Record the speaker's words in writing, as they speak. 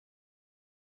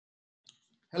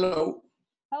Hello,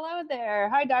 Hello there.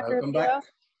 Hi, Dr. welcome back. Habito.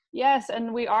 Yes,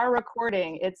 and we are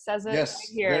recording. It says it right Yes,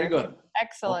 very here. good.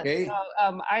 Excellent. Okay. So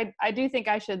I do think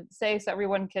I should say so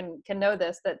everyone can know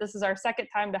this, that this is our second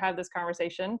time to have this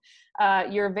conversation.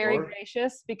 You're very Or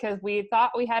gracious because we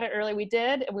thought we had it early. We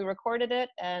did, and we recorded it,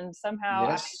 and somehow I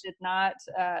yes, did not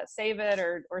save it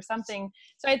or something.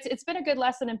 So it's been a good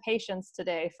lesson in patience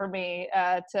today for me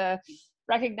to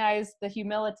recognize the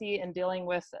humility in dealing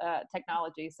with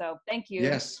technology. So thank you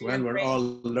yes. for your Well, we're grace. all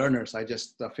learners. I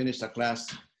just finished a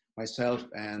class myself,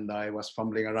 and I was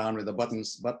fumbling around with the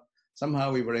buttons, but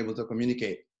somehow we were able to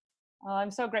communicate. Oh,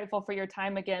 I'm so grateful for your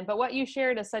time again. But what you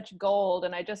shared is such gold,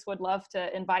 and I just would love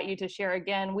to invite you to share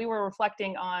again. We were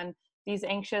reflecting on these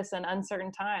anxious and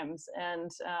uncertain times, and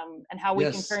how we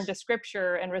can turn Yes, to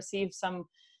Scripture and receive some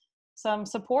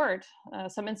support,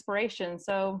 some inspiration.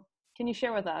 So, can you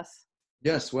share with us?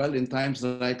 yes. Well, in times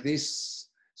like this,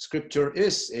 Scripture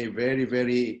is a very,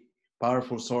 very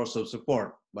powerful source of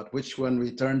support. But which one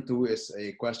we turn to is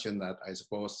a question that I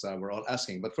suppose we're all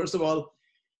asking. But first of all,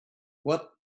 what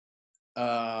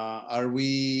are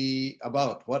we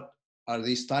about? What are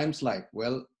these times like?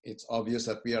 Well, it's obvious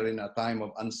that we are in a time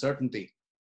of uncertainty.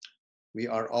 We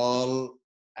are all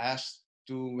asked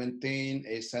to maintain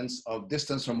a sense of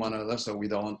distance from one another so we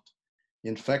don't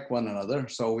infect one another.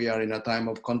 So we are in a time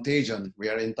of contagion. We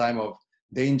are in time of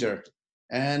danger.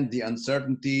 And the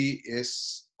uncertainty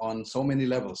is on so many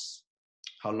levels.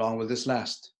 How long will this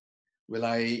last? Will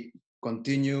I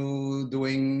continue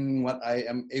doing what I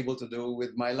am able to do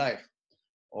with my life?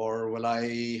 Or will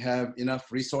I have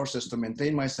enough resources to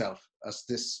maintain myself as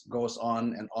this goes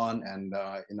on and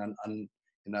in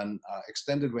an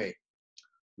extended way?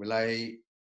 Will I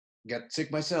get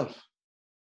sick myself?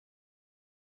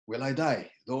 Will I die?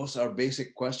 Those are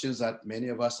basic questions that many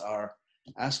of us are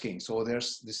asking. So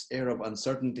there's this air of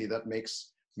uncertainty that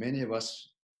makes many of us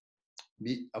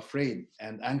be afraid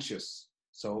and anxious.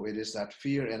 So it is that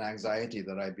fear and anxiety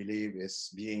that I believe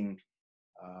is being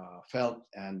felt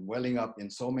and welling up in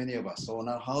so many of us. So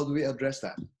now, how do we address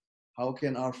that? How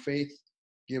can our faith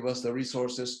give us the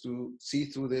resources to see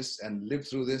through this and live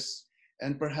through this?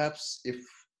 And perhaps, if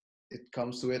it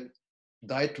comes to it,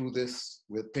 die through this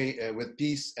with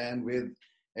peace and with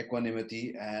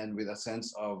equanimity and with a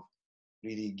sense of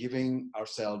really giving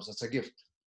ourselves as a gift.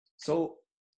 So,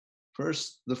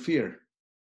 first, the fear.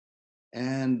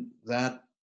 And that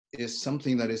is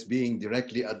something that is being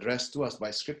directly addressed to us by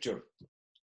Scripture.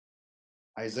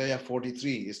 Isaiah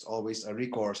 43 is always a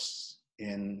recourse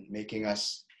in making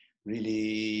us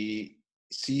really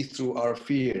see through our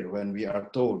fear when we are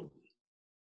told,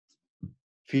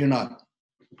 "Fear not,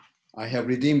 I have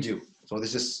redeemed you." So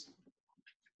this is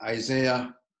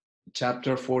Isaiah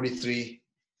chapter 43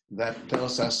 that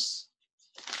tells us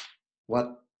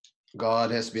what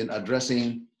God has been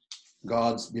addressing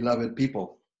God's beloved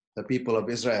people, the people of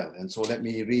Israel. And so let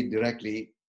me read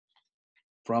directly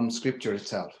from Scripture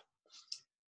itself.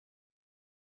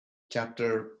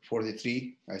 Chapter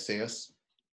 43, Isaiah,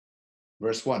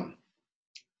 verse 1.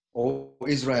 O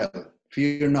Israel,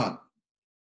 fear not.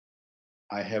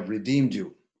 I have redeemed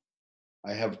you.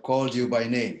 I have called you by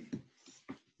name.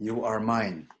 You are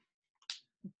mine.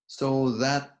 So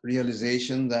that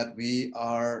realization that we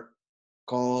are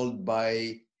called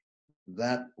by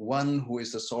that one who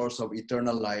is the source of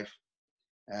eternal life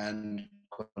and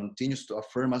continues to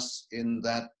affirm us in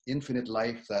that infinite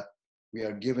life that we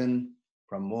are given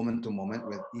from moment to moment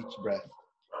with each breath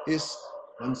is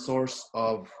one source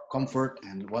of comfort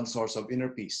and one source of inner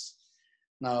peace.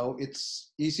 Now,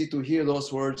 it's easy to hear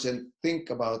those words and think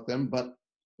about them, but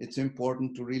it's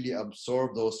important to really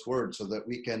absorb those words so that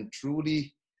we can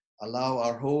truly allow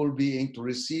our whole being to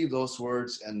receive those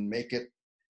words and make it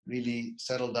really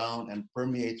settle down and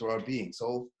permeate through our being.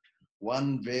 So,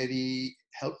 one very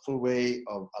helpful way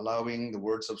of allowing the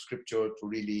words of Scripture to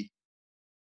really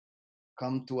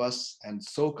come to us and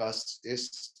soak us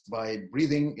is by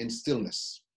breathing in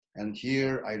stillness. And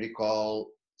here I recall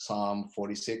Psalm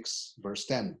 46, verse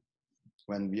 10,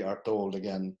 when we are told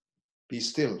again, "Be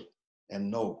still and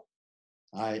know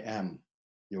I am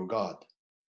your God."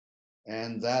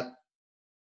 And that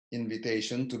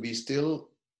invitation to be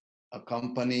still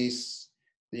accompanies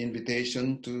the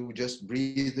invitation to just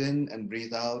breathe in and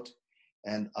breathe out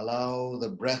and allow the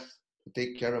breath to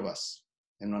take care of us.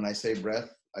 And when I say breath,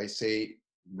 I say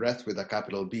breath with a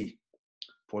capital B,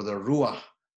 for the Ruach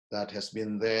that has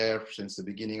been there since the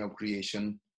beginning of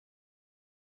creation,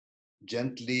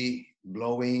 gently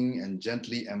blowing and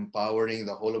gently empowering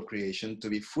the whole of creation to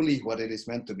be fully what it is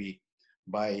meant to be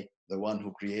by the one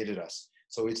who created us.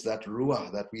 So it's that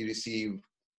Ruach that we receive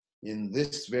in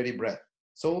this very breath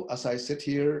So as I sit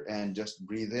here and just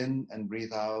breathe in and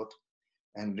breathe out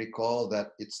and recall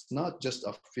that it's not just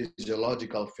a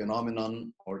physiological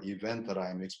phenomenon or event that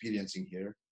I'm experiencing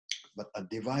here, but a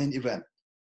divine event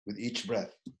with each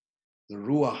breath. The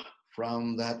ruah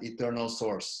from that eternal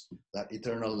source, that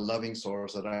eternal loving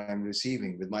source that I am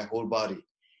receiving with my whole body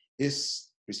is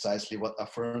precisely what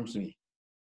affirms me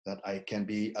that I can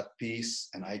be at peace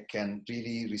and I can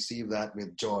really receive that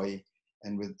with joy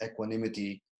and with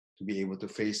equanimity to be able to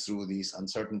face through these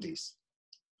uncertainties.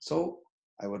 So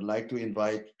I would like to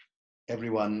invite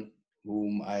everyone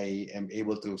whom I am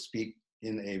able to speak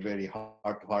in a very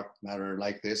heart-to-heart manner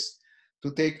like this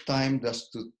to take time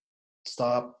just to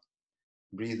stop,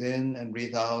 breathe in and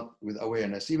breathe out with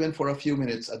awareness, even for a few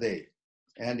minutes a day.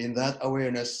 And in that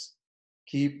awareness,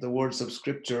 keep the words of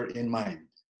scripture in mind.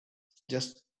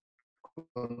 Just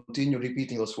continue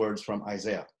repeating those words from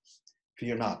Isaiah.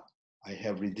 Fear not, I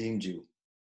have redeemed you.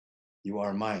 You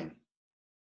are mine.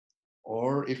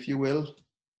 Or if you will,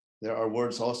 there are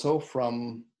words also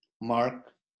from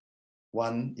Mark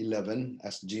 1:11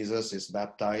 as Jesus is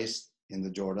baptized in the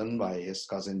Jordan by his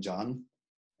cousin John.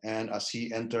 And as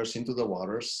he enters into the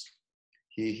waters,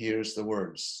 he hears the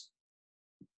words,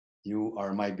 you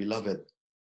are my beloved,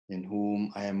 in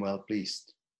whom I am well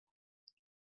pleased.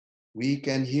 We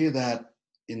can hear that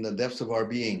in the depths of our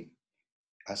being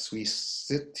as we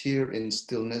sit here in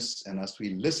stillness and as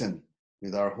we listen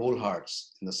with our whole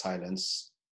hearts in the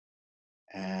silence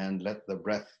and let the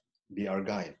breath be our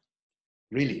guide.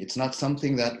 Really, it's not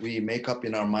something that we make up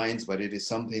in our minds, but it is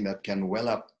something that can well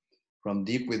up from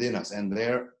deep within us. And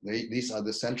these are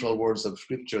the central words of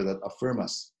scripture that affirm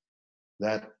us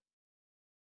that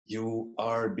you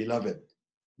are beloved,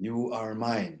 you are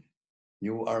mine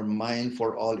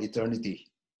for all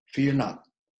eternity. Fear not.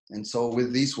 And so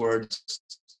with these words,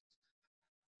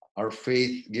 our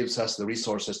faith gives us the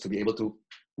resources to be able to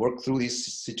work through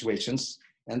these situations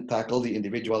and tackle the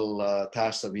individual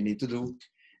tasks that we need to do.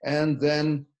 And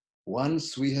then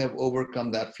once we have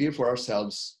overcome that fear for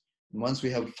ourselves, once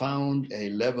we have found a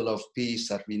level of peace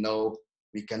that we know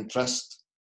we can trust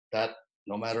that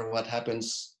no matter what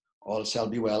happens, all shall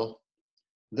be well,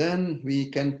 then we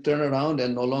can turn around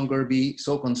and no longer be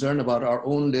so concerned about our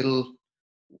own little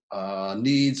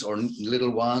needs or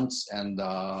little wants and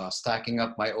stacking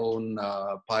up my own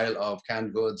pile of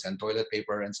canned goods and toilet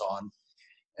paper and so on,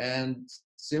 and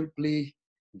simply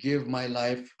give my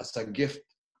life as a gift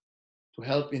to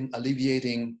help in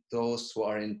alleviating those who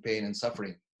are in pain and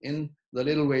suffering in the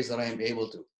little ways that I am able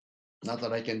to. Not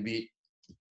that I can be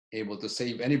able to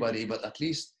save anybody, but at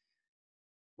least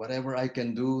whatever I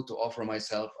can do to offer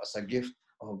myself as a gift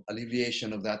of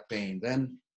alleviation of that pain,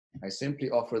 then I simply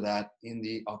offer that in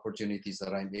the opportunities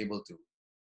that I'm able to.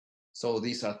 So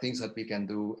these are things that we can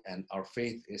do, and our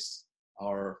faith is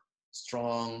our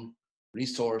strong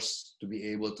resource to be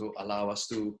able to allow us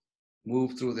to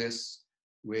move through this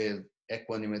with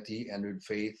equanimity and with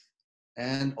faith,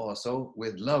 and also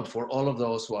with love for all of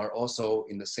those who are also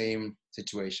in the same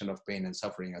situation of pain and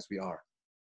suffering as we are.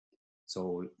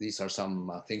 So these are some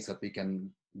things that we can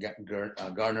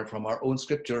garner from our own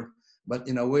scripture, but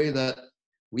in a way that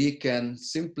we can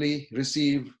simply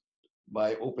receive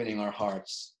by opening our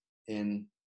hearts in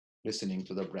listening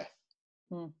to the breath.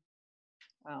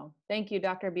 Wow. Thank you,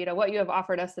 Dr. Habito. What you have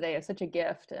offered us today is such a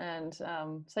gift and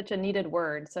such a needed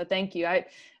word. So thank you.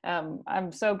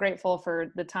 I'm so grateful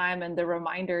for the time and the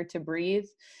reminder to breathe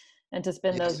and to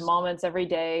spend those moments every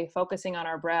day focusing on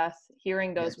our breath,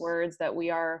 hearing those words that we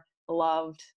are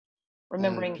beloved,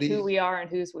 remembering who we are and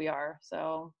whose we are.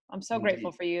 So I'm so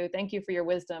grateful for you. Thank you for your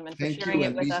wisdom and for sharing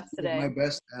it with us today. My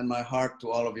best and my heart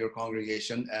to all of your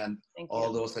congregation and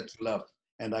all those that you love.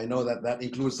 And I know that that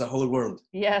includes the whole world.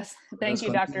 Yes. Thank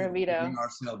you, Dr. Habito. Giving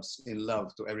ourselves in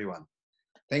love to everyone.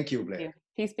 Thank you, Blair.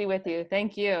 Peace be with you.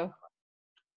 Thank you.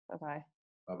 Bye-bye.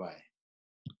 Bye-bye.